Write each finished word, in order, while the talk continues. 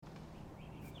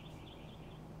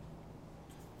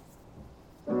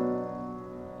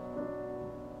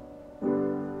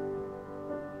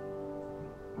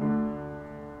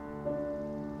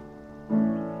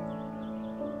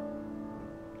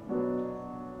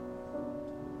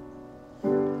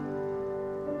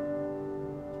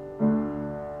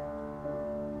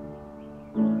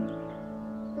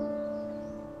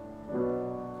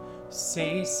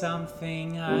Say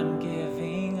something, I'm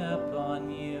giving up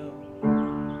on you.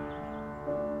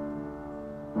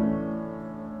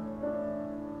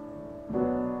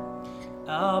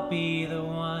 I'll be the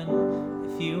one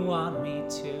if you want me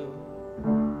to.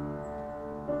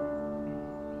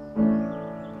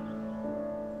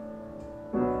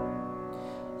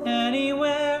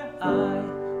 Anywhere I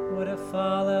would have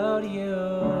followed you.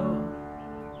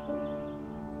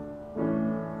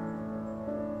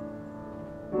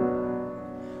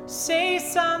 Say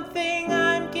something,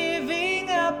 I'm giving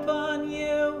up on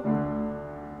you.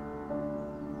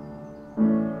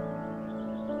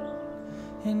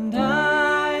 And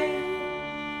I'm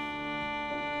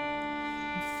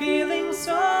feeling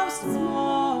so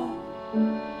small.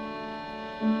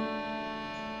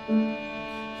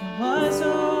 It was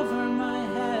over my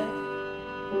head.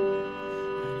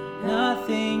 I know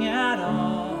nothing at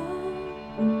all.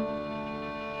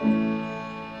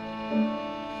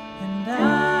 And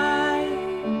I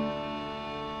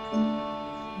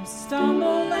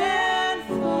stumble and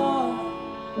fall,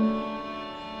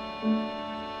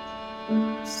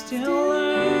 still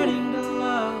learning to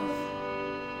love.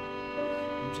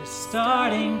 I'm just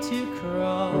starting to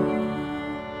crawl.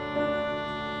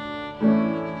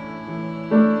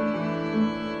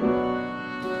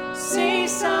 Say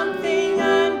something,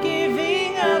 I'm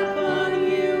giving up on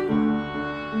you.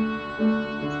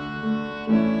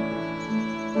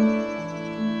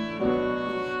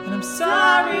 And I'm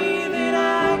sorry that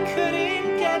I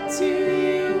couldn't get to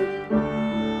you.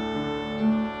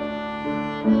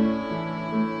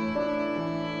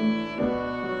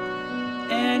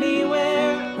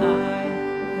 Anywhere I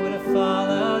would have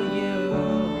followed you.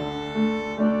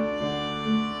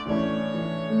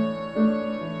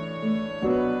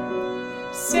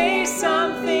 Say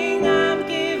something, I'm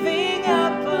giving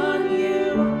up on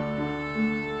you.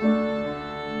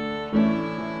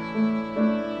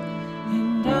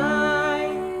 And I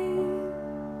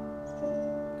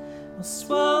will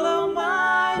swallow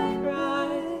my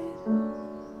pride.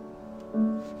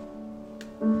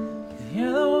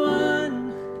 You're the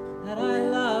one that I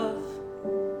love.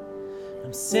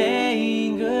 I'm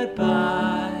saying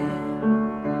goodbye.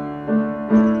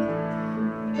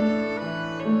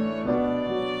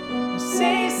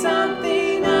 Say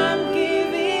something, I'm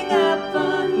giving up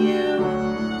on you.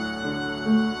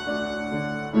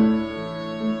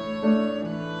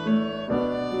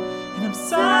 And I'm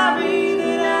sorry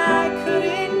that I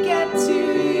couldn't get to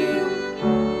you.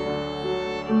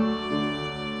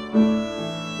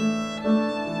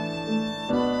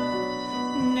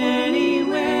 And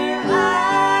anywhere I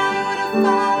would have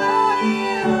followed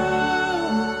you.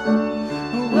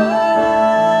 Whoa,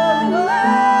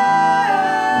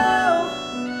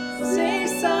 say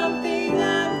something,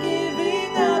 I'm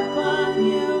giving up on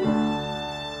you.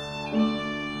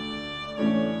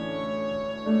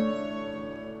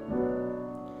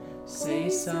 Say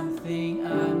something,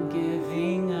 I'm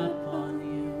giving up on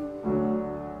you.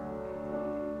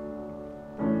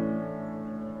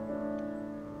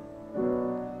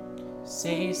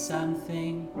 Say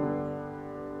something.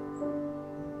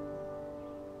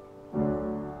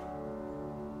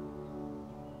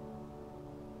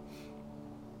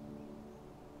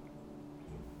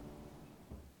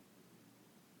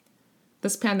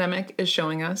 This pandemic is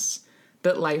showing us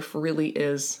that life really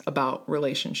is about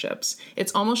relationships.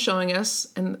 It's almost showing us,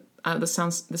 and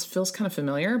this feels kind of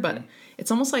familiar, but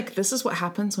it's almost like this is what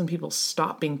happens when people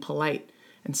stop being polite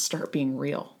and start being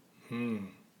real. You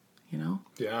know?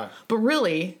 Yeah. But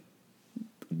really,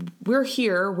 we're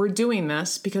here, we're doing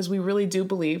this because we really do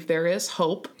believe there is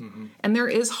hope, and there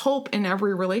is hope in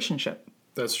every relationship.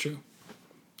 That's true.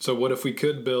 So what if we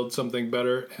could build something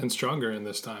better and stronger in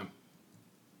this time?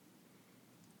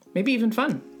 Maybe even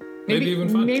fun. Maybe even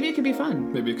fun. Maybe it could be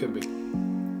fun. Maybe it could be.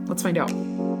 Let's find out.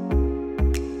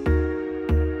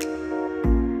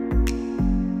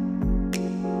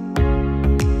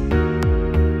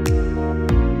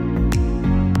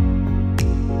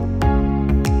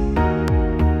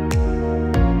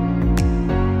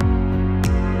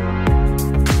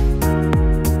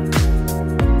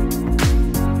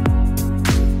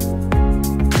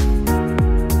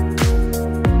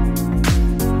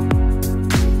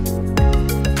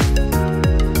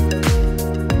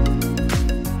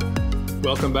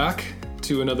 Welcome back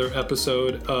to another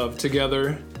episode of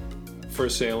Together for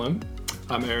Salem.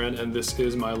 I'm Aaron, and this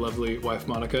is my lovely wife,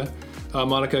 Monica.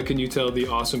 Monica, can you tell the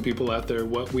awesome people out there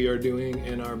what we are doing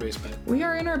in our basement? We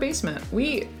are in our basement.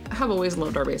 We have always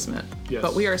loved our basement, Yes.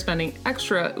 but we are spending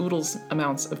extra oodles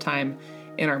amounts of time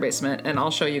in our basement, and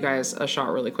I'll show you guys a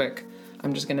shot really quick.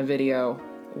 I'm just going to video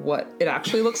what it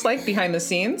actually looks like behind the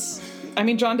scenes. I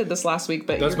mean, John did this last week,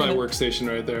 but That's my workstation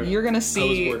right there. You're gonna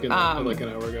see. I was working on it like an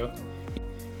hour ago.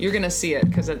 You're gonna see it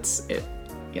because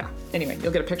yeah. Anyway,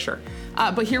 you'll get a picture.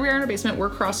 But here we are in our basement. We're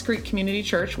Cross Creek Community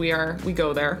Church. We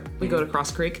go there. We go to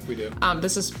Cross Creek. We do.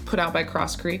 This is put out by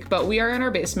Cross Creek, but we are in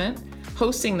our basement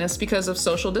hosting this because of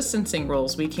social distancing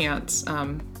rules. We can't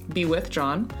be with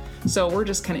John, so we're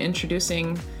just kind of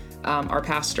introducing our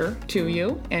pastor to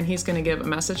you, and he's going to give a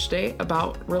message today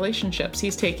about relationships.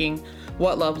 He's taking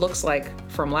what love looks like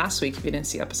from last week. If you didn't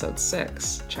see episode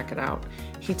 6, check it out.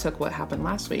 He took what happened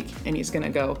last week, and he's going to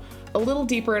go a little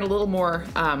deeper and a little more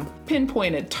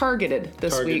pinpointed, targeted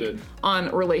this week on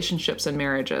relationships and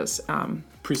marriages.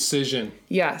 Precision.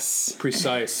 Yes.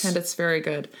 Precise. And it's very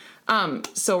good.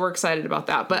 So we're excited about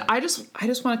that. But I just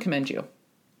want to commend you.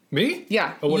 Me?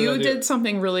 Yeah. Oh, you did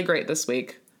something really great this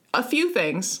week. A few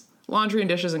things, laundry and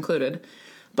dishes included.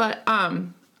 But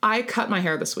I cut my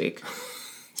hair this week.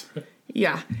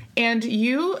 Yeah. And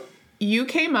you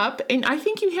came up, and I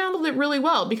think you handled it really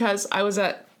well because I was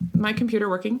at my computer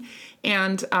working,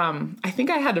 and I think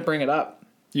I had to bring it up.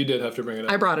 You did have to bring it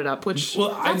up. I brought it up, which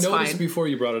I noticed fine. Before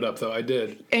you brought it up, though. I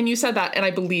did. And you said that, and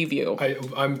I believe you.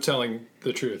 I'm telling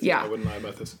the truth. Yeah. I wouldn't lie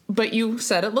about this. But you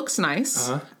said it looks nice.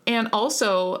 Uh-huh. And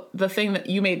also, the thing that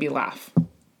you made me laugh.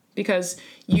 Because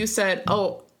you said,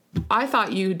 oh, I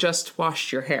thought you just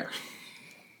washed your hair.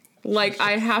 Like,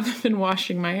 I haven't been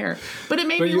washing my hair. But it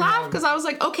made me laugh because I was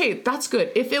like, okay, that's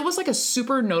good. If it was like a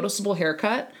super noticeable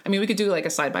haircut, I mean, we could do like a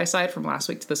side-by-side from last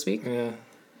week to this week. Yeah.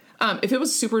 If it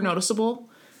was super noticeable,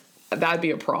 that'd be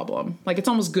a problem. Like, it's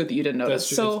almost good that you didn't notice.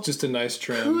 So it's just a nice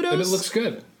trim. kudos. And it looks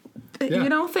good. You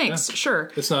know, thanks. Yeah.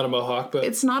 Sure. It's not a mohawk, but...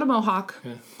 It's not a mohawk.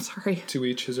 Yeah. Sorry. To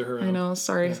each his or her own. I know,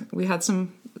 sorry. Yeah. We had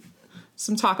some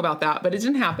talk about that, but it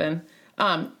didn't happen.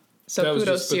 So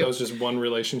kudos to you. That was just one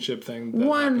relationship thing that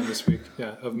happened this week.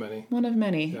 Yeah, of many. One of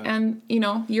many. Yeah. And, you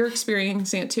know, you're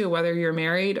experiencing it too, whether you're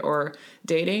married or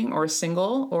dating or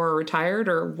single or retired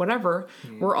or whatever.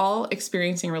 We're all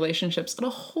experiencing relationships at a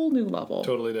whole new level.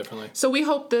 Totally differently. So we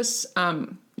hope this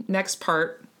next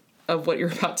part of what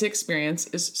you're about to experience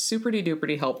is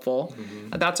super-duper helpful.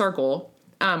 That's our goal.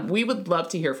 We would love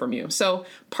to hear from you. So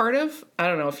part of, I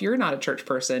don't know, if you're not a church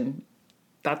person,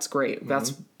 that's great.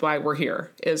 That's why we're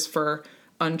here, is for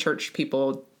unchurched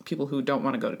people who don't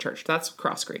want to go to church. That's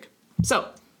Cross Creek. So,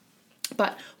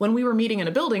 but when we were meeting in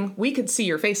a building, we could see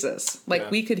your faces. Like,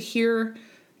 we could hear,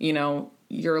 you know,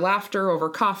 your laughter over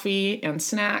coffee and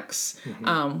snacks.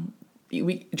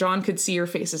 John could see your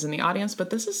faces in the audience,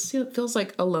 but feels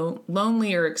like a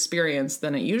lonelier experience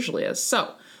than it usually is.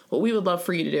 So what we would love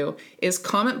for you to do is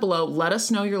comment below. Let us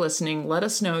know you're listening. Let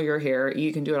us know you're here.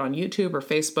 You can do it on YouTube or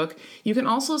Facebook. You can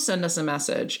also send us a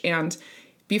message. And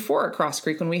before at Cross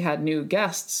Creek, when we had new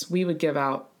guests, we would give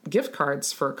out gift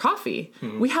cards for coffee.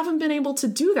 We haven't been able to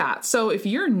do that. So if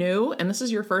you're new and this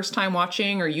is your first time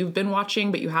watching, or you've been watching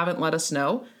but you haven't let us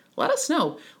know,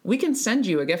 we can send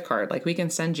you a gift card. Like, we can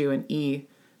send you an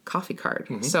e-coffee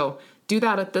card. So do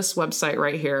that at this website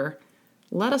right here.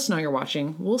 Let us know you're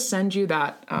watching. We'll send you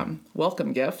that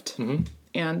welcome gift.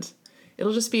 And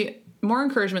it'll just be more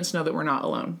encouragement to know that we're not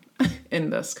alone in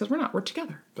this, because we're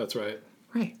together. That's right.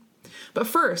 Right. But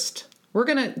first, we're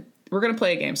gonna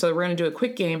play a game. So we're gonna do a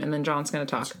quick game, and then John's gonna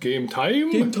talk. It's game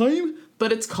time? Game time?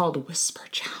 But it's called Whisper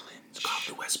Challenge. It's called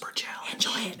the Whisper Challenge.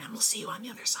 Enjoy it, and we'll see you on the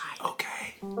other side.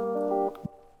 Okay. Can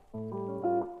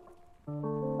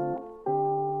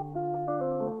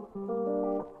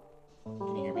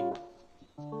you hear me?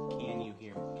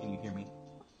 Can you hear me?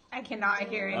 I cannot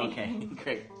hear anything. Okay,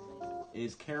 great.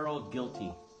 Is Carol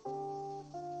guilty?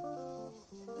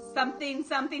 Something.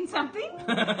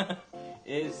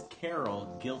 Is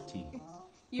Carol guilty?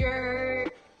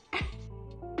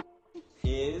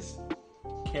 Is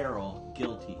Carol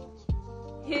guilty?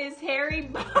 His hairy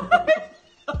butt.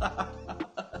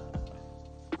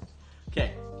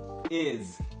 Okay.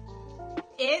 It's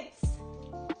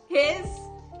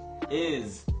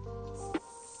his.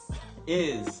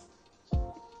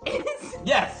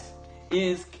 Yes.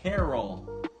 Is Carol.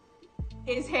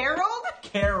 Is Harold?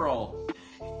 Carol.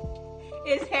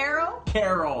 Is Harold?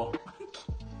 Carol.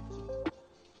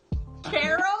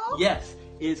 Carol? Yes.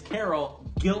 Is Carol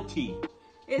guilty?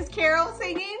 Is Carol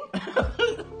singing?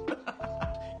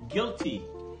 Guilty.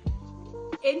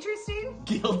 Interesting?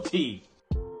 Guilty.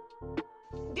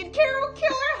 Did Carol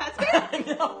kill her husband?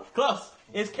 No, close.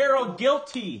 Is Carol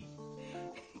guilty?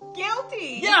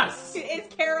 Guilty. Yes. Is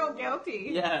Carol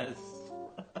guilty? Yes.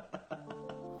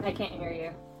 I can't hear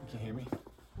you. You can hear me?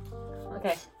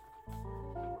 Okay.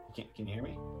 Can you hear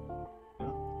me?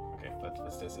 No? Okay,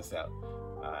 let's test this out.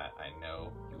 I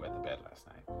know you wet the bed last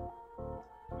night.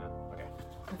 No? Okay.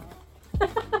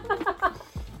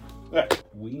 Alright.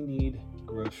 We need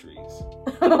groceries.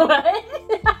 What?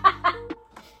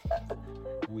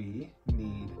 We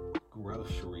need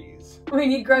groceries. We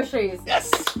need groceries.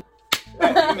 Yes!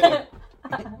 Alright, give me that.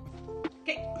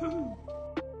 Okay.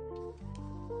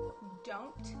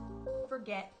 Don't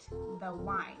forget the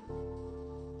wine.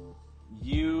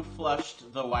 You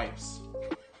flushed the wipes.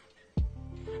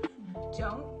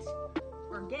 Don't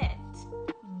forget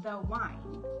the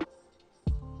wine.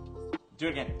 Do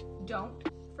it again. Don't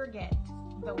forget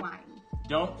the wine.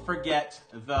 Don't forget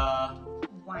the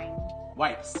Wine.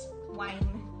 wipes. Wine.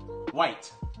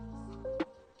 White.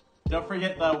 Don't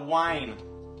forget the wine.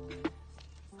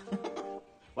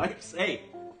 Wipes. Hey,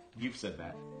 you've said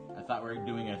that. I thought we were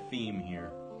doing a theme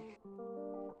here.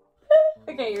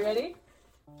 Okay, you ready?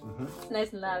 It's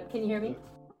nice and loud. Can you hear me?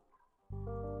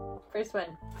 First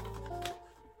one.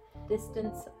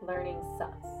 Distance learning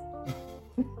sucks.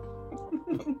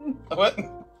 What?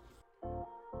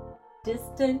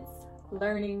 Distance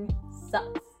learning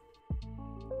sucks.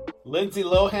 Lindsay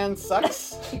Lohan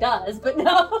sucks? She does, but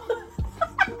no.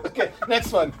 Okay,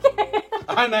 next one.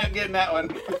 I'm not getting that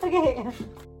one. Okay.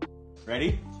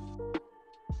 Ready?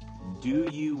 Do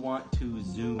you want to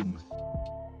Zoom?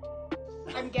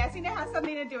 I'm guessing it has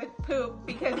something to do with poop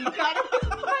because you got it.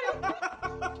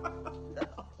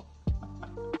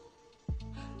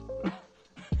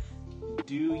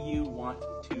 Do you want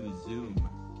to Zoom?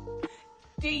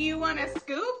 Do you want to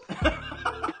scoop?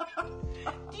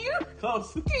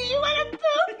 Close. Do you want to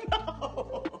poop?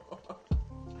 No.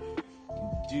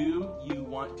 Do you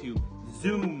want to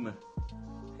Zoom?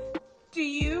 Do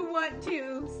you want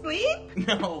to sleep?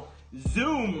 No.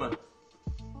 Zoom.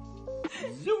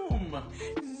 Zoom.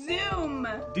 Zoom.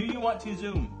 Do you want to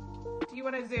Zoom? Do you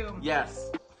want to zoom? Yes.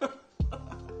 Give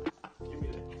me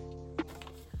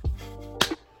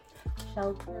that.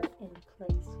 Shelter in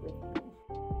place with me.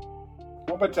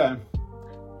 One more time.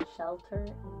 Shelter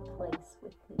in place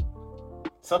with me.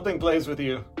 Something plays with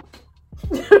you.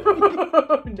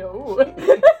 No.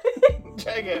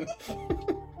 Try again.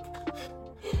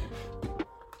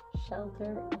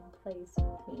 Shelter in place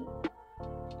with me.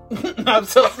 I'm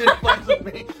so serious. Plays with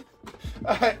me.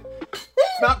 Alright.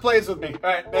 It's not plays with me.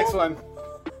 Alright, next one.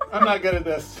 I'm not good at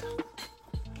this.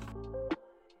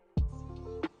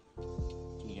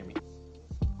 Can you hear me?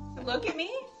 Look at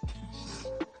me.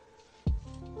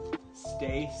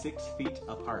 Stay 6 feet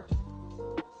apart.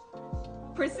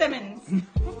 Persimmons.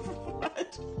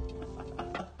 What?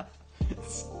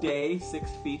 Stay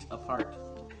 6 feet apart.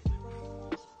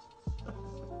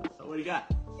 What do you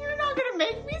got? You're not gonna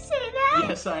make me say that.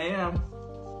 Yes, I am.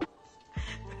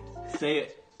 Say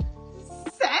it.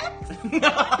 Sex?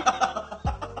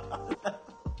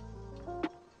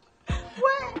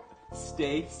 What?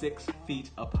 Stay 6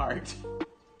 feet apart.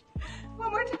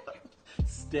 One more time.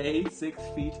 Stay 6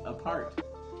 feet apart.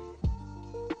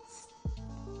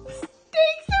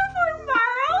 Steaks are for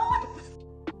tomorrow.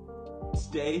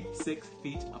 Stay 6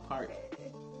 feet apart.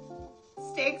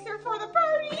 Steaks are for the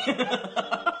party.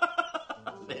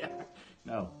 There.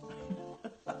 No.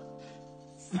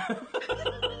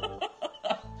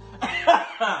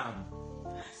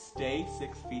 Stay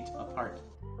 6 feet apart.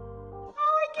 All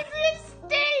I can see is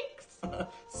steaks.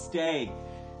 Stay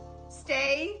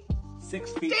Stay.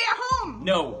 6 feet. Stay at home.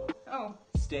 No. Oh.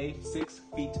 Stay 6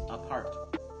 feet apart.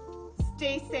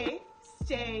 Stay safe.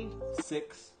 Stay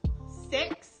 6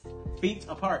 6 feet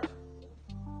apart.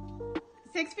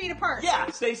 6 feet apart. Yeah,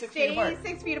 stay 6 feet Stay apart.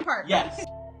 6 feet apart. Yes.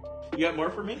 You got more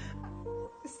for me?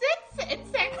 6.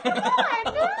 It's 6. Come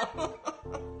on.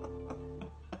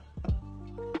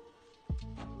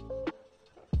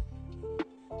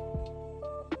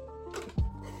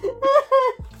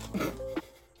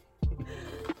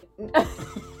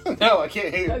 No, I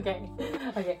can't hear you. Okay.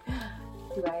 Okay.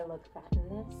 Do I look fat in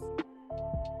this?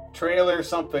 Trailer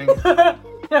something.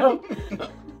 No.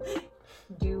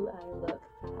 Do I look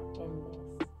fat in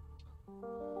this?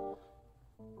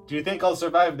 Do you think I'll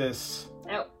survive this?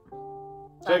 No.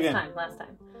 Say again. Last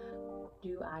time.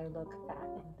 Do I look fat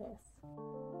in this?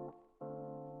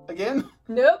 Again?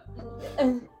 Nope.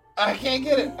 I can't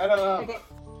get it. I don't know. Okay.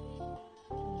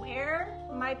 Where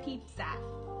my peeps at?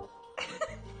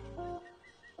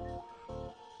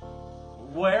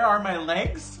 Where are my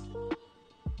legs?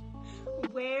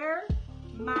 Where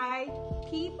my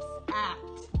peeps at?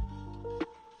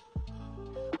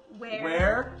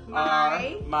 Where are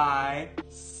my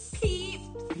peeps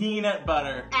peanut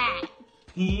butter at?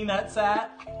 peanuts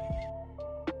at?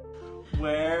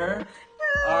 Where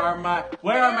are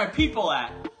my people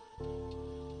at?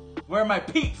 Where are my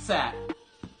peeps at?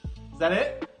 Is that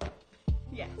it?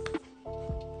 Yes.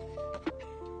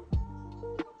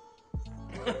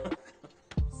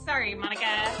 Sorry,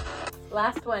 Monica.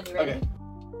 Last one. You ready? Okay.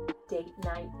 Date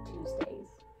night Tuesdays.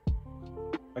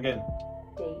 Again.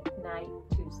 Date night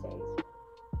Tuesdays.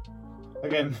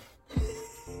 Again.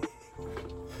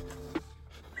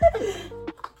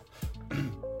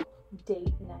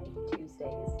 Date night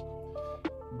Tuesdays.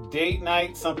 Date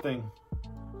night something.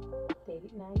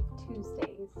 Date night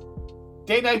Tuesdays.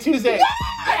 Date night Tuesday.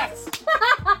 Yes!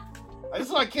 I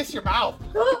just want to kiss your mouth.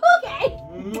 Okay.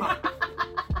 Mwah.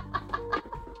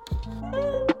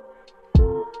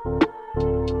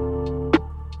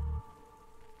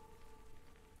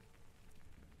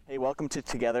 Hey, welcome to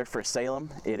Together for Salem.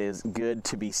 It is good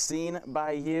to be seen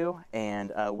by you,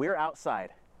 and we're outside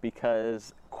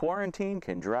because quarantine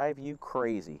can drive you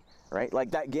crazy, right?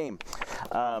 Like that game.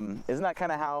 Isn't that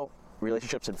kind of how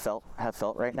relationships have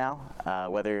felt right now?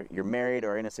 Whether you're married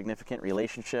or in a significant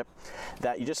relationship,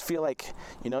 that you just feel like,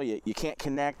 you can't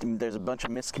connect, and there's a bunch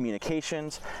of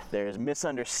miscommunications, there's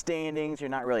misunderstandings, you're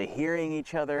not really hearing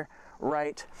each other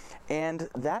right, and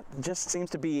that just seems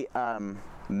to be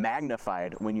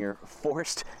magnified when you're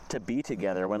forced to be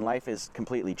together, when life is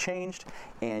completely changed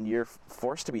and you're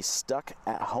forced to be stuck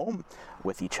at home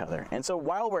with each other. And so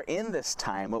while we're in this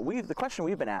time, the question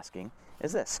we've been asking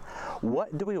is this: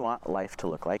 what do we want life to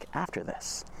look like after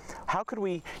this? How could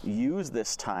we use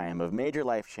this time of major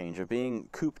life change, of being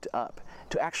cooped up,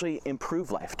 to actually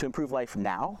improve life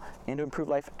now and to improve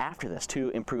life after this,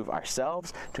 to improve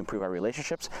ourselves, to improve our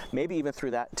relationships, maybe even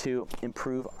through that to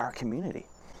improve our community?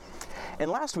 And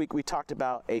last week we talked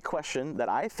about a question that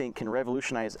I think can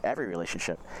revolutionize every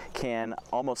relationship, can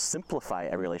almost simplify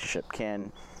every relationship,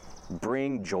 can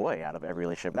bring joy out of every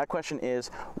relationship. That question is,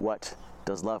 what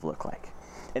does love look like?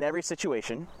 In every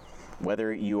situation,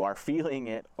 whether you are feeling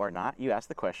it or not, you ask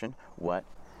the question, what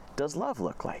does love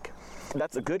look like?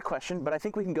 That's a good question, but I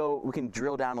think we can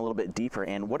drill down a little bit deeper.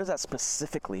 And what does that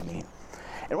specifically mean?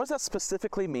 And what does that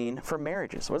specifically mean for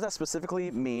marriages? What does that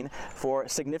specifically mean for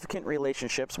significant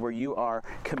relationships where you are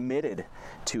committed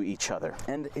to each other?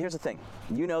 And here's the thing,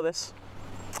 you know this,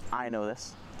 I know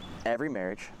this, every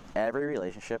marriage, every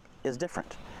relationship is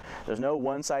different. There's no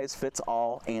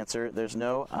one-size-fits-all answer. There's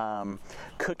no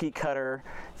cookie-cutter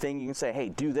thing you can say, hey,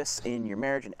 do this in your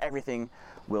marriage and everything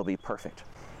will be perfect.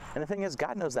 And the thing is,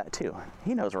 God knows that too.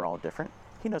 He knows we're all different.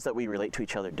 He knows that we relate to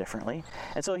each other differently.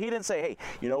 And so he didn't say, hey,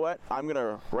 you know what? I'm going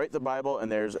to write the Bible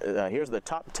and here's the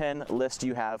top 10 list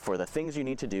you have for the things you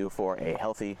need to do for a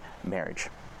healthy marriage.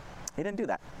 He didn't do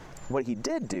that. What he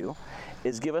did do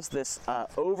is give us this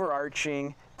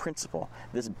overarching principle,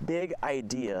 this big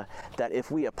idea that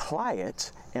if we apply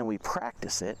it and we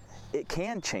practice it, it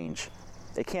can change.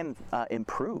 It can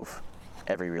improve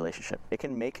every relationship. It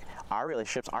can make our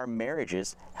relationships, our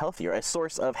marriages, healthier, a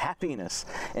source of happiness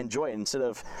and joy instead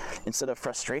of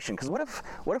frustration. Because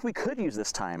what if we could use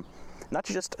this time not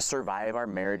to just survive our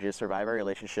marriages, survive our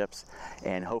relationships,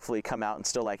 and hopefully come out and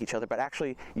still like each other, but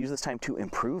actually use this time to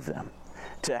improve them,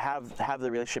 to have the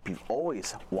relationship you've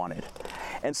always wanted.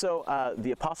 And so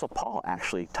the Apostle Paul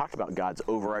actually talked about God's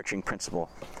overarching principle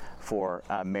for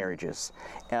marriages.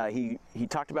 He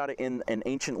talked about it in an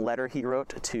ancient letter he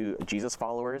wrote to Jesus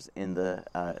followers in the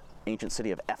ancient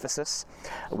city of Ephesus.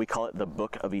 We call it the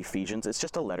book of Ephesians. It's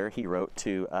just a letter he wrote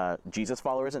to Jesus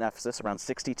followers in Ephesus around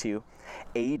 62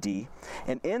 AD.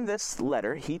 And in this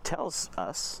letter, he tells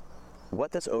us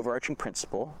what this overarching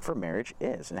principle for marriage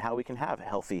is and how we can have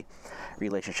healthy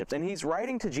relationships. And he's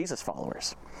writing to Jesus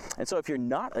followers. And so if you're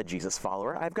not a Jesus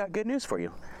follower, I've got good news for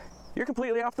you. You're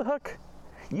completely off the hook.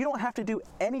 You don't have to do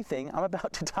anything I'm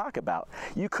about to talk about.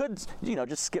 You could,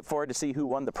 just skip forward to see who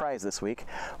won the prize this week.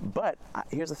 But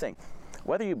here's the thing.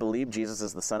 Whether you believe Jesus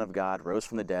is the Son of God, rose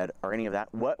from the dead, or any of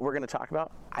that, what we're going to talk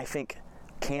about, I think,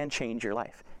 can change your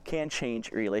life, can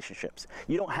change relationships.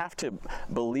 You don't have to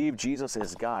believe Jesus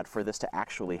is God for this to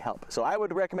actually help. So I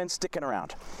would recommend sticking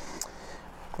around.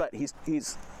 But he's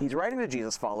writing to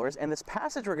Jesus followers, and this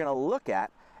passage we're going to look at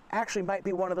actually might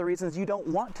be one of the reasons you don't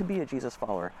want to be a Jesus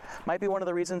follower. Might be one of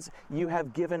the reasons you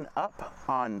have given up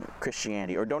on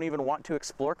Christianity or don't even want to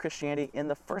explore Christianity in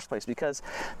the first place, because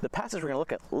the passage we're going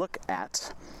to look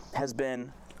at has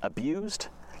been abused,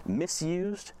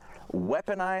 misused,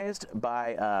 weaponized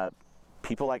by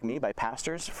people like me, by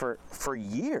pastors for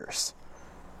years.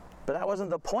 But that wasn't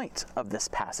the point of this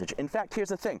passage. In fact, here's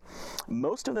the thing.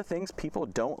 Most of the things people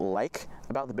don't like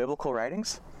about the biblical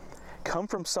writings come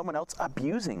from someone else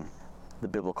abusing the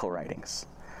biblical writings.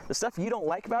 The stuff you don't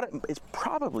like about it is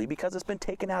probably because it's been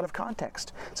taken out of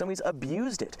context. Somebody's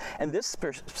abused it. And this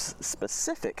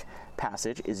specific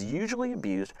passage is usually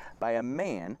abused by a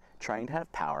man trying to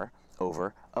have power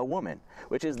over a woman,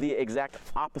 which is the exact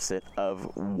opposite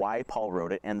of why Paul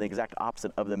wrote it and the exact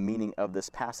opposite of the meaning of this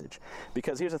passage.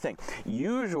 Because here's the thing,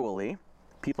 usually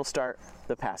people start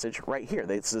the passage right here.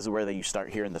 This is where you start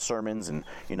here in the sermons, and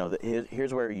you know,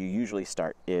 here's where you usually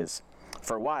start is,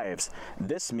 for wives,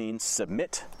 this means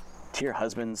submit to your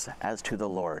husbands as to the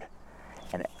Lord.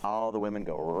 And all the women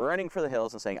go running for the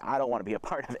hills and saying, I don't want to be a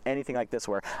part of anything like this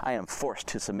where I am forced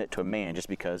to submit to a man just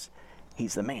because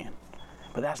he's the man.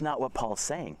 But that's not what Paul's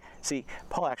saying. See,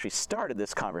 Paul actually started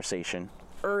this conversation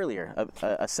earlier,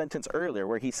 a sentence earlier,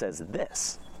 where he says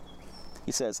this.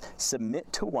 He says,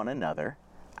 submit to one another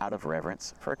out of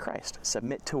reverence for Christ.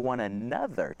 Submit to one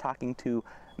another, talking to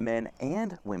men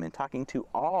and women, talking to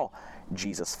all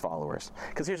Jesus followers.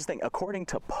 Because here's the thing, according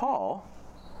to Paul,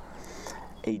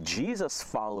 a Jesus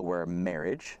follower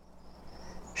marriage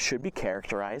should be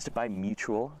characterized by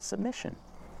mutual submission,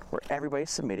 where everybody's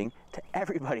submitting to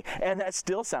everybody. And that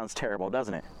still sounds terrible,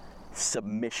 doesn't it?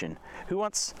 Submission. Who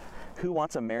wants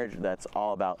a marriage that's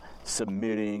all about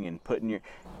submitting and putting your...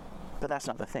 But that's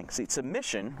not the thing. See,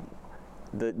 submission,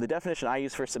 the definition I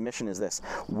use for submission is this: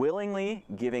 willingly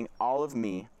giving all of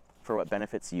me for what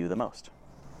benefits you the most.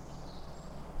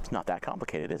 It's not that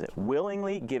complicated, is it?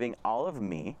 Willingly giving all of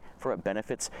me for what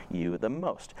benefits you the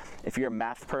most. If you're a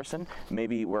math person,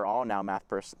 maybe we're all now math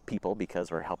people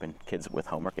because we're helping kids with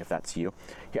homework, if that's you.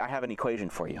 Here, I have an equation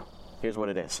for you. Here's what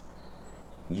it is.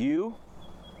 You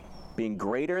being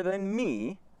greater than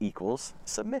me equals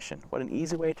submission. What an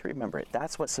easy way to remember it.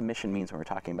 That's what submission means when we're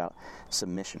talking about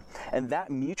submission. And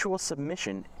that mutual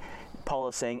submission, Paul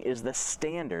is saying, is the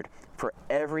standard for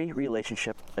every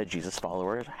relationship a Jesus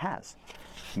follower has.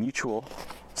 Mutual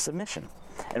submission.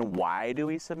 And why do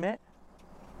we submit?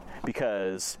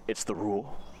 Because it's the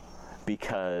rule?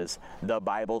 Because the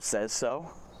Bible says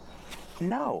so?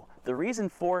 No. The reason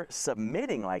for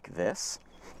submitting like this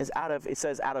is out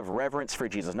of reverence for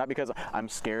Jesus. Not because I'm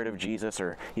scared of Jesus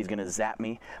or he's going to zap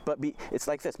me, but it's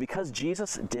like this. Because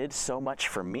Jesus did so much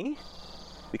for me,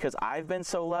 because I've been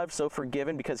so loved, so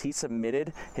forgiven, because he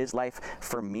submitted his life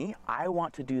for me, I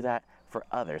want to do that for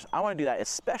others. I want to do that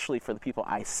especially for the people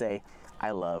I say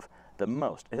I love the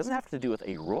most. It doesn't have to do with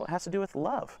a rule. It has to do with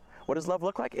love. What does love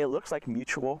look like? It looks like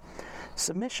mutual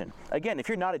submission. Again, if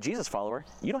you're not a Jesus follower,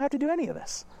 you don't have to do any of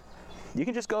this. You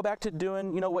can just go back to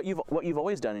doing, what you've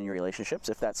always done in your relationships,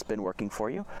 if that's been working for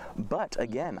you. But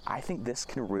again, I think this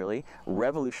can really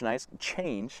revolutionize,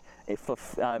 change,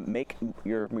 make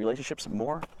your relationships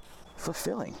more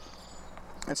fulfilling.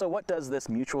 And so what does this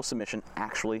mutual submission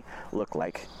actually look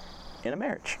like in a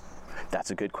marriage?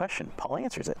 That's a good question. Paul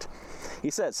answers it. He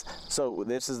says, so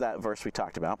this is that verse we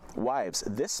talked about. Wives,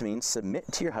 this means submit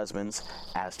to your husbands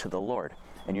as to the Lord.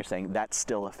 And you're saying that's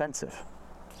still offensive.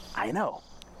 I know.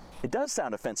 It does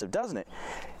sound offensive, doesn't it?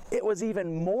 It was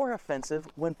even more offensive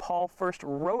when Paul first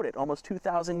wrote it almost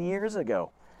 2,000 years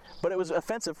ago. But it was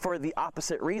offensive for the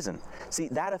opposite reason. See,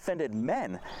 that offended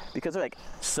men because they're like,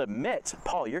 submit.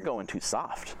 Paul, you're going too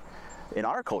soft. In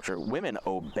our culture, women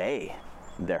obey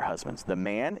their husbands. The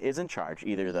man is in charge.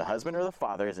 Either the husband or the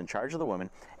father is in charge of the woman,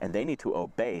 and they need to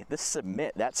obey. This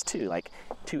submit, that's too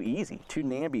easy, too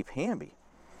namby-pamby.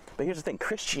 But here's the thing,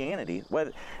 Christianity,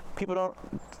 whether people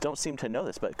don't seem to know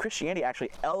this, but Christianity actually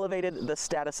elevated the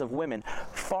status of women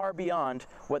far beyond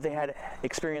what they had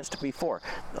experienced before.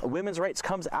 Women's rights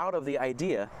comes out of the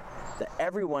idea that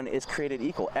everyone is created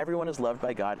equal. Everyone is loved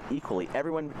by God equally.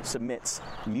 Everyone submits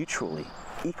mutually,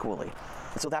 equally.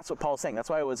 And so that's what Paul's saying. That's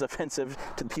why it was offensive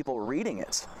to people reading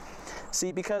it.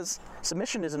 See, because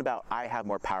submission isn't about I have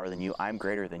more power than you, I'm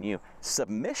greater than you.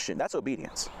 Submission, that's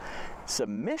obedience.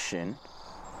 Submission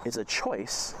is a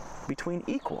choice between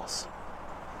equals.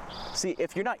 See,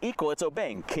 if you're not equal, it's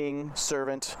obeying. King,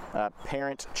 servant,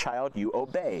 parent, child, you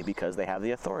obey because they have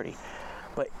the authority.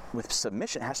 But with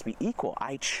submission, it has to be equal.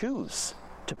 I choose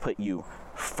to put you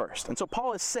first. And so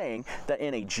Paul is saying that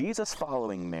in a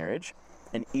Jesus-following marriage,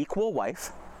 an equal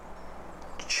wife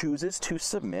chooses to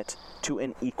submit to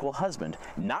an equal husband.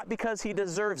 Not because he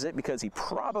deserves it, because he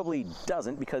probably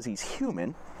doesn't, because he's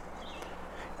human.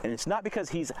 And it's not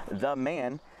because he's the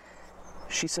man.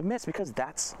 She submits because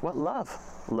that's what love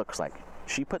looks like.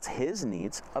 She puts his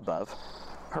needs above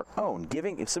her own.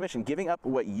 Submission, giving up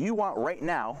what you want right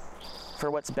now for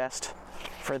what's best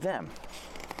for them.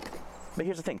 But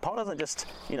here's the thing, Paul doesn't just,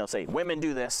 say, women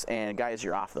do this and guys,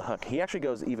 you're off the hook. He actually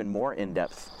goes even more in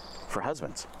depth for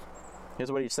husbands.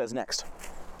 Here's what he says next.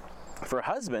 For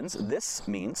husbands, this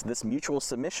mutual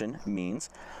submission means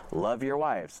love your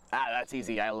wives. That's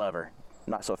easy, I love her.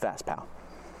 Not so fast, pal.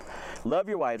 Love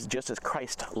your wives just as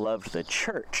Christ loved the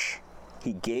church.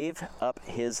 He gave up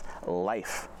his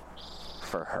life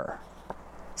for her.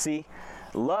 See,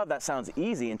 love, that sounds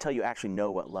easy until you actually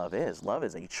know what love is. Love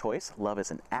is a choice. Love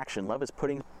is an action. Love is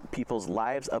putting people's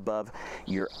lives above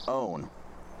your own.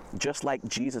 Just like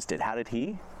Jesus did. How did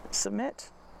he submit?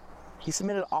 He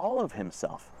submitted all of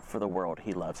himself for the world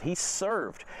he loves. He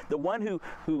served. The one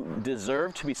who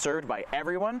deserved to be served by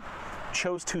everyone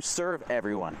chose to serve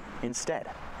everyone instead.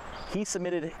 He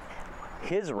submitted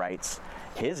his rights,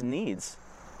 his needs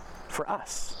for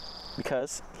us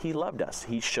because he loved us.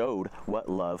 He showed what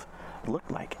love looked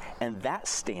like. And that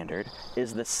standard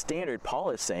is the standard Paul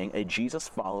is saying a Jesus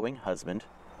following husband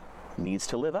needs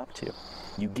to live up to.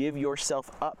 You give yourself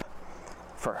up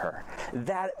for her.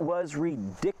 That was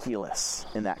ridiculous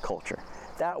in that culture.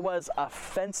 That was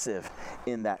offensive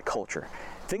in that culture.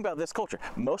 Think about this culture.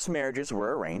 Most marriages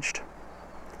were arranged,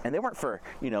 and they weren't for,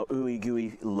 ooey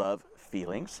gooey love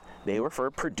feelings. They were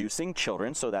for producing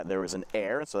children so that there was an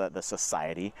heir and so that the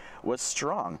society was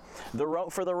strong.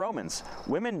 For the Romans,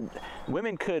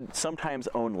 women could sometimes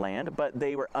own land, but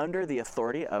they were under the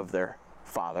authority of their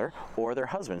father or their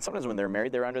husband. Sometimes when they're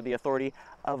married, they're under the authority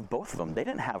of both of them. They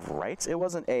didn't have rights. It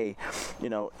wasn't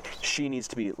she needs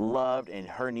to be loved and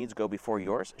her needs go before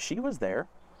yours. She was there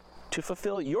to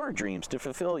fulfill your dreams, to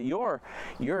fulfill your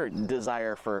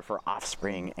desire for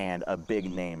offspring and a big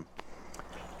name.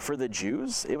 For the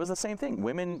Jews, it was the same thing.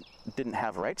 Women didn't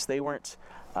have rights. They weren't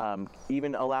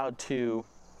even allowed to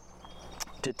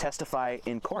testify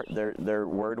in court. Their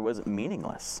word was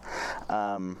meaningless.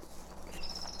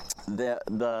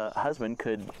 The husband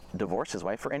could divorce his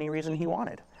wife for any reason he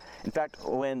wanted. In fact,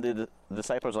 when the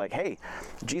disciples were like, hey,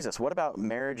 Jesus, what about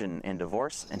marriage and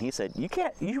divorce? And he said, you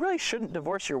really shouldn't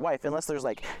divorce your wife unless there's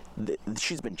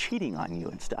she's been cheating on you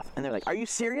and stuff. And they're like, are you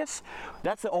serious?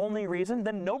 That's the only reason?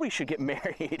 Then nobody should get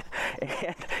married.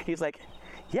 And he's like,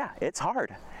 yeah, it's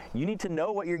hard. You need to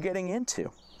know what you're getting into.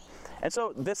 And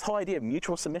so this whole idea of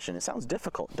mutual submission, it sounds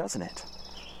difficult, doesn't it?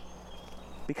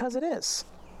 Because it is.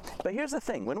 But here's the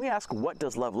thing, when we ask what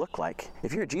does love look like,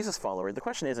 if you're a Jesus follower, the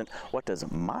question isn't what does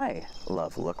my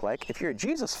love look like? If you're a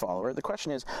Jesus follower, the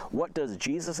question is what does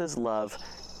Jesus's love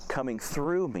coming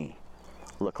through me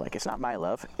look like? It's not my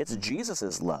love, it's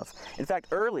Jesus's love. In fact,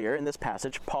 earlier in this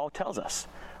passage, Paul tells us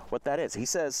what that is. He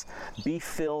says, be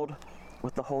filled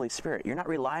with the Holy Spirit. You're not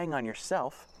relying on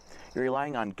yourself, you're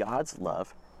relying on God's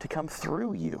love to come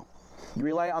through you. You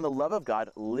rely on the love of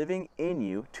God living in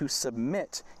you to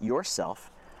submit yourself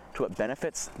to what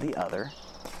benefits the other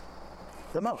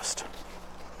the most.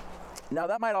 Now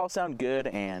that might all sound good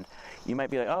and you might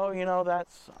be like, oh,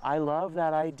 I love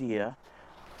that idea.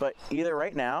 But either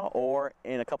right now or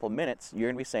in a couple of minutes, you're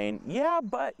gonna be saying, yeah,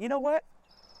 but you know what?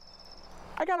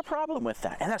 I got a problem with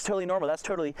that. And that's totally normal, that's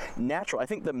totally natural. I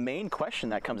think the main question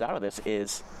that comes out of this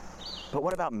is, but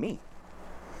what about me?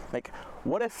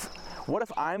 What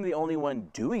if I'm the only one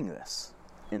doing this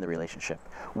in the relationship?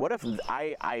 What if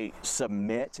I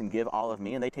submit and give all of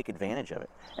me and they take advantage of it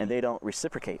and they don't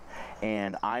reciprocate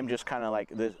and I'm just kind of like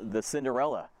the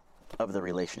Cinderella of the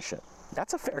relationship?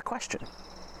 That's a fair question.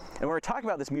 And when we're talking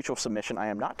about this mutual submission, I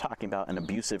am not talking about an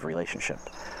abusive relationship,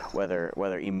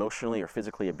 whether emotionally or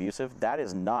physically abusive. That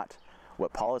is not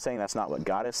what Paul is saying. That's not what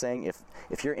God is saying.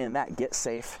 If you're in that, get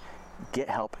safe, get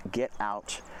help, get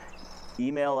out,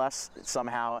 email us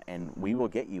somehow and we will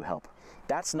get you help.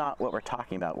 That's not what we're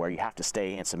talking about, where you have to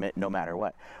stay and submit no matter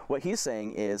what. What he's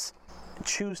saying is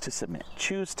choose to submit,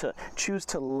 choose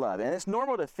to love. And it's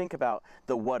normal to think about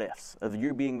the what ifs of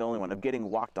you being the only one, of getting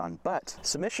walked on. But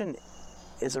submission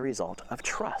is a result of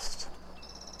trust.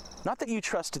 Not that you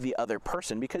trust the other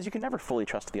person, because you can never fully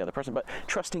trust the other person, but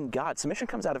trusting God. Submission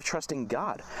comes out of trusting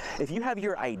God. If you have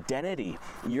your identity,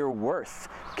 your worth,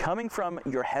 coming from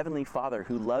your Heavenly Father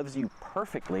who loves you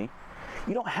perfectly,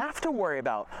 you don't have to worry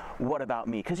about what about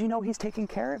me, because you know He's taking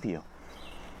care of you.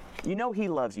 You know He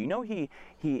loves you. You know He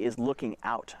is looking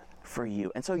out for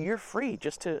you. And so you're free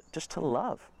just to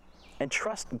love and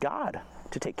trust God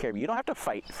to take care of you. You don't have to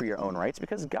fight for your own rights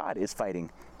because God is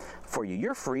fighting for you.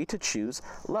 You're free to choose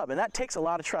love. And that takes a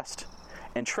lot of trust.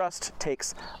 And trust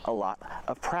takes a lot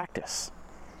of practice.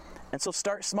 And so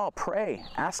start small, pray,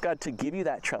 ask God to give you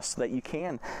that trust so that you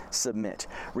can submit.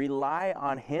 Rely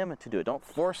on Him to do it. Don't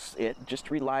force it, just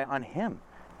rely on Him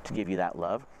to give you that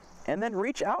love. And then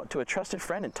reach out to a trusted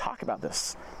friend and talk about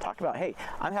this. Talk about, hey,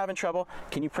 I'm having trouble.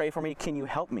 Can you pray for me? Can you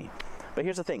help me? But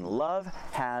here's the thing, love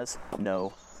has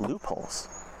no loopholes.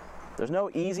 There's no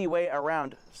easy way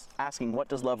around asking what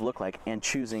does love look like and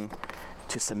choosing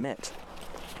to submit.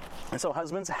 And so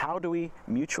husbands, how do we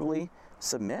mutually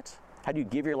submit? How do you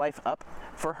give your life up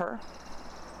for her?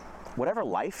 Whatever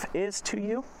life is to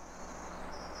you,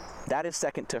 That is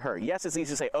second to her. Yes, it's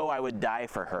easy to say, oh, I would die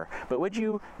for her. But would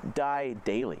you die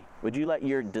daily? Would you let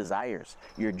your desires,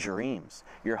 your dreams,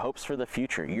 your hopes for the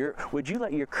future, would you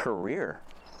let your career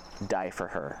die for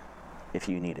her if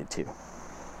you needed to?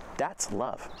 That's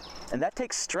love. And that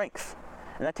takes strength.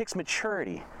 And that takes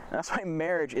maturity. And that's why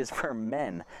marriage is for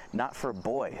men, not for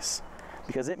boys.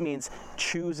 Because it means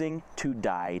choosing to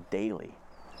die daily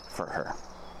for her.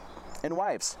 And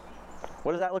wives,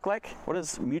 what does that look like? What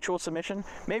is mutual submission?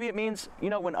 Maybe it means,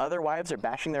 when other wives are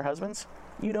bashing their husbands,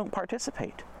 you don't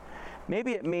participate.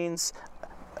 Maybe it means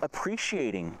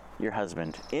appreciating your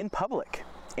husband in public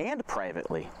and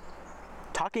privately.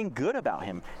 Talking good about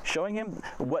him, showing him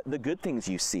what the good things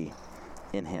you see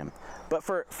in him. But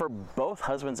for both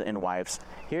husbands and wives,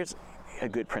 here's a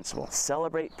good principle.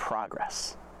 Celebrate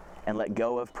progress and let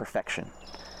go of perfection.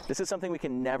 This is something we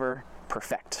can never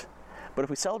perfect. But if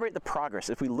we celebrate the progress,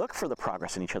 if we look for the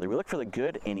progress in each other, we look for the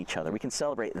good in each other, we can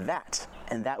celebrate that,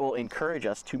 and that will encourage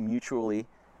us to mutually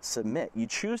submit. You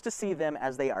choose to see them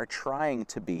as they are trying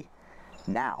to be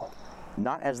now,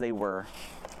 not as they were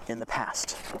in the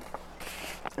past.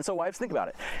 And so wives, think about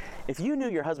it. If you knew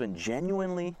your husband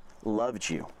genuinely loved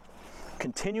you,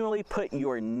 continually put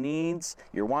your needs,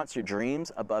 your wants, your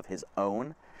dreams above his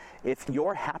own, if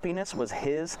your happiness was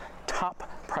his top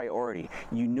priority,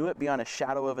 you knew it beyond a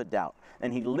shadow of a doubt,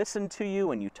 and he listened to you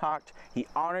when you talked, he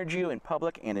honored you in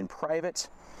public and in private,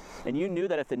 and you knew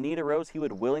that if the need arose, he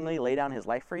would willingly lay down his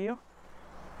life for you,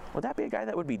 would that be a guy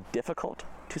that would be difficult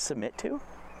to submit to?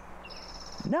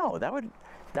 No,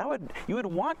 you would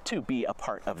want to be a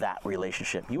part of that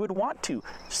relationship. You would want to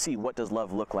see what does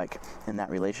love look like in that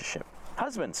relationship.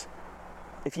 Husbands,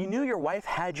 if you knew your wife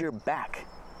had your back,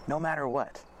 no matter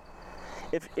what,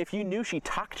 if you knew she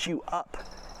talked you up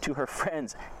to her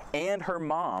friends and her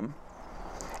mom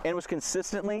and was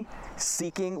consistently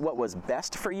seeking what was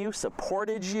best for you,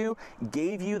 supported you,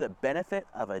 gave you the benefit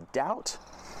of a doubt,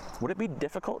 would it be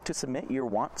difficult to submit your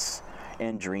wants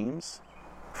and dreams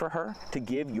for her, to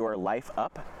give your life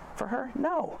up for her?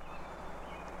 No.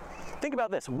 Think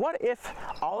about this. What if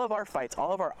all of our fights,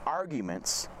 all of our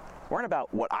arguments weren't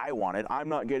about what I wanted, I'm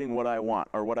not getting what I want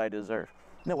or what I deserve?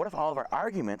 No, what if all of our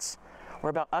arguments were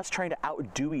about us trying to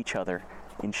outdo each other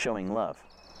in showing love?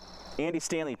 Andy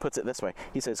Stanley puts it this way.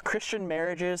 He says, Christian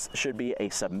marriages should be a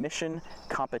submission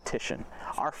competition.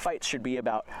 Our fights should be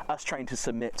about us trying to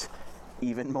submit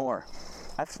even more.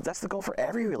 That's the goal for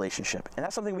every relationship. And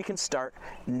that's something we can start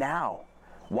now.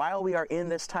 While we are in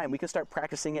this time, we can start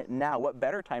practicing it now. What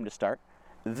better time to start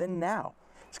than now?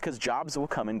 It's because jobs will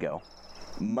come and go.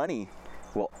 Money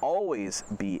will always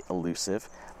be elusive,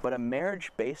 but a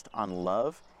marriage based on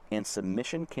love and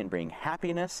submission can bring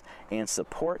happiness and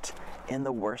support in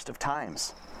the worst of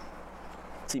times.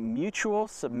 See, mutual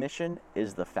submission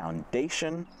is the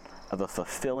foundation of a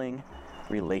fulfilling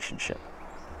relationship.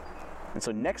 And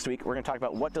so next week, we're going to talk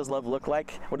about what does love look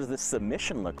like? What does this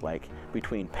submission look like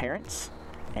between parents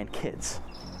and kids?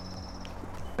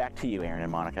 Back to you, Aaron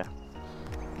and Monica.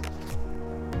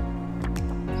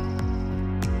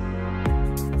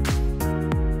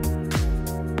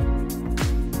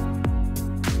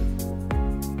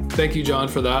 Thank you, John,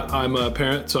 for that. I'm a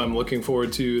parent, so I'm looking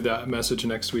forward to that message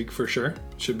next week for sure.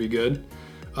 Should be good.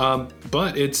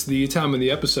 But it's the time in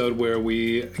the episode where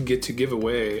we get to give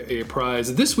away a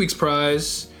prize. This week's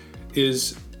prize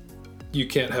is, you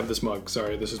can't have this mug.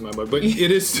 Sorry, this is my mug. But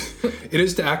it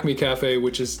is to Acme Cafe,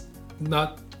 which is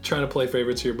not trying to play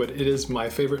favorites here, but it is my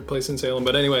favorite place in Salem.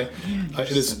 But anyway,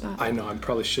 it is. I know I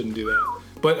probably shouldn't do that.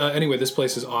 But anyway, this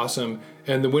place is awesome.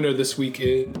 And the winner this week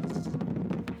is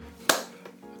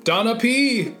Donna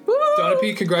P. Woo! Donna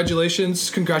P,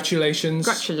 congratulations.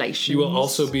 You will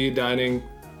also be dining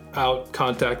out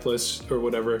contactless or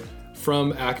whatever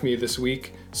from Acme this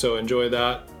week. So enjoy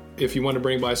that. If you want to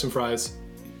bring by some fries.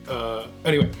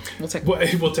 Anyway, we'll take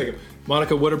them.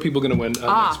 Monica, what are people going to win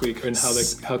next week, and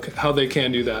how they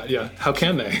can do that? Yeah, how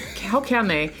can they?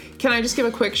 Can I just give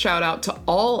a quick shout out to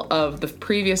all of the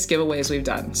previous giveaways we've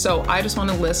done? So I just want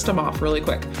to list them off really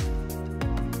quick.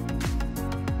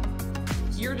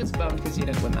 You're just bummed because you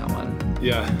didn't win that one.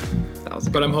 Yeah.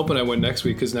 But I'm hoping I win next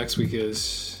week, because next week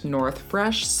is North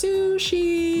Fresh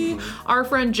Sushi. Our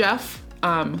friend Jeff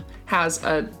has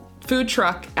a food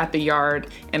truck at the yard,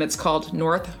 and it's called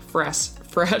North Fresh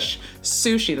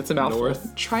Sushi. That's a mouthful.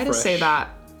 Try to say that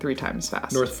 3 times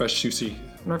fast. North Fresh Sushi.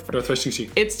 North Fresh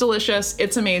Sushi. It's delicious.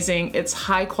 It's amazing. It's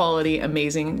high quality,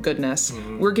 amazing goodness.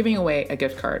 We're giving away a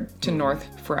gift card to North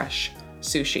Fresh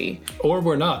sushi. Or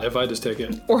we're not, if I just take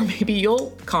it. Or maybe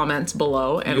you'll comment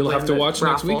below and You'll win have to the watch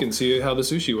next raffle week and see how the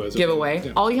sushi was. giveaway.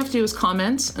 Yeah. All you have to do is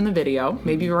comment in the video.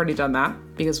 Maybe you've already done that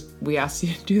because we asked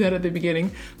you to do that at the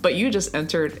beginning. But you just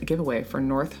entered a giveaway for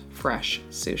North Fresh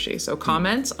Sushi. So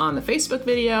comment on the Facebook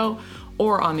video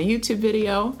or on the YouTube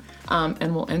video,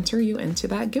 and we'll enter you into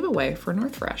that giveaway for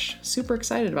North Fresh. Super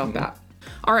excited about that.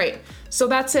 All right, so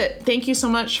that's it. Thank you so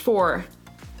much for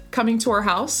coming to our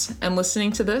house and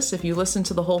listening to this. If you listened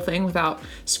to the whole thing without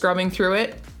scrubbing through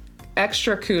it,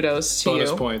 extra kudos to Bonus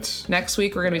you. points. Next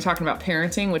week, we're going to be talking about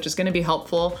parenting, which is going to be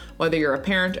helpful whether you're a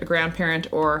parent, a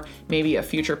grandparent, or maybe a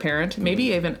future parent, maybe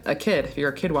even a kid. If you're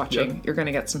a kid watching, Yep. you're going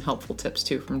to get some helpful tips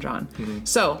too from John.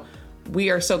 So we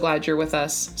are so glad you're with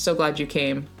us. So glad you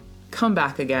came. Come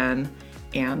back again,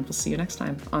 and we'll see you next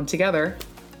time on Together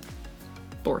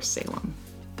for Salem.